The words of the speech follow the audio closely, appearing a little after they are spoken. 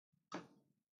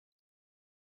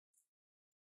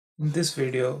In this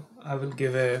video, I will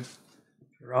give a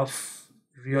rough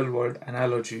real-world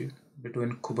analogy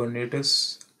between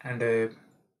Kubernetes and a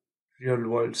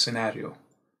real-world scenario.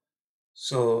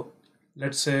 So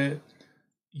let's say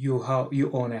you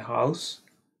own a house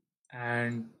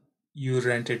and you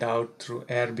rent it out through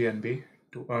Airbnb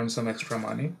to earn some extra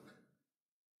money.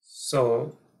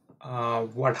 So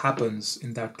what happens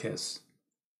in that case?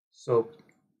 So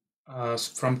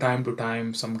from time to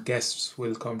time, some guests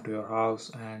will come to your house,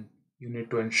 and you need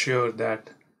to ensure that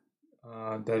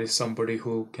there is somebody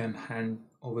who can hand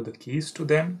over the keys to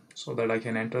them so that they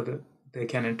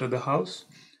can enter the house.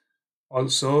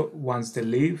 Also, once they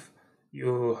leave,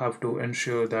 you have to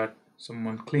ensure that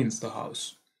someone cleans the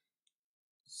house.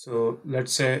 So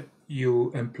let's say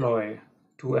you employ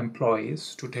two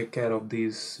employees to take care of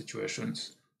these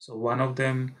situations. So one of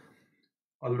them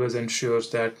always ensures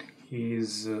that he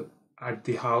is at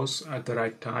the house at the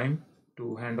right time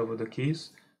to hand over the keys,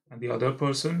 and the other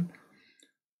person,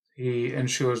 he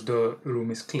ensures the room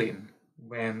is clean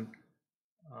when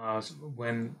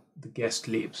the guest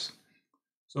leaves.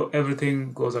 So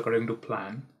everything goes according to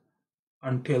plan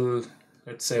until,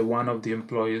 let's say, one of the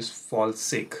employees falls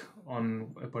sick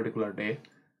on a particular day,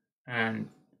 and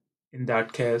in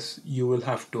that case you will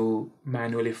have to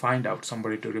manually find out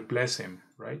somebody to replace him,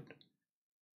 right?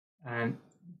 And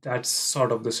that's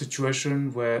sort of the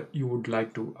situation where you would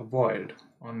like to avoid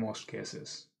on most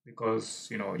cases, because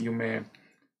you may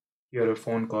hear a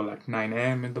phone call at 9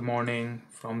 a.m. in the morning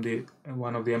from the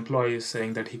one of the employees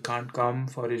saying that he can't come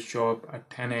for his job at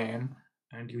 10 a.m.,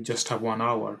 and you just have 1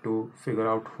 hour to figure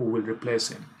out who will replace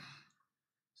him.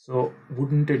 So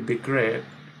wouldn't it be great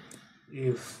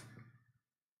if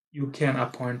you can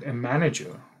appoint a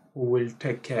manager who will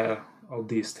take care of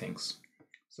these things?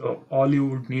 So all you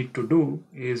would need to do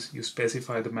is you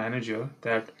specify the manager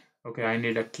that, okay, I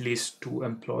need at least 2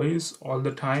 employees all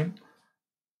the time,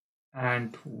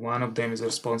 and one of them is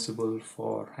responsible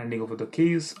for handing over the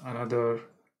keys, another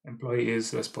employee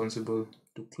is responsible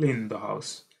to clean the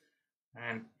house,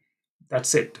 and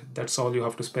that's it. That's all you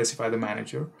have to specify the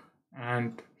manager.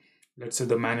 And let's say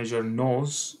the manager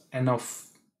knows enough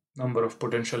number of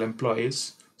potential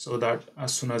employees so that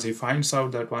as soon as he finds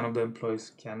out that one of the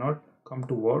employees cannot come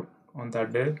to work on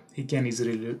that day, he can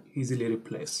easily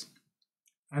replace.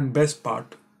 And best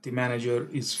part, the manager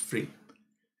is free.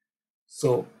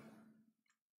 So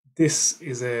this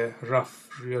is a rough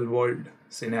real world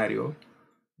scenario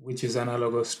which is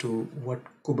analogous to what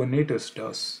Kubernetes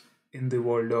does in the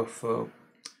world of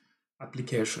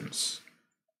applications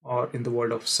or in the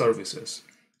world of services.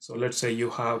 So let's say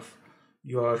you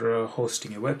are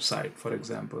hosting a website, for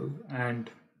example, and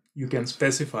you can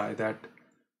specify that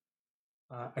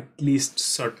at least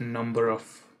certain number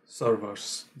of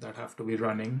servers that have to be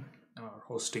running or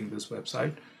hosting this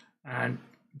website, and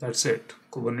that's it.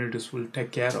 Kubernetes will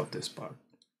take care of this part.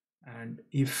 And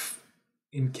if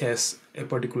in case a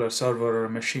particular server or a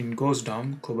machine goes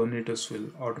down, Kubernetes will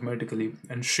automatically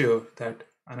ensure that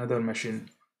another machine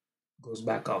goes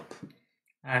back up,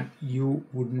 and you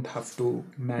wouldn't have to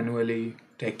manually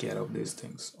take care of these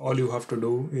things. All you have to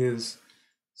do is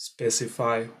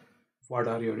specify what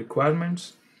are your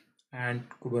requirements, and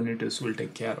Kubernetes will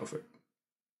take care of it.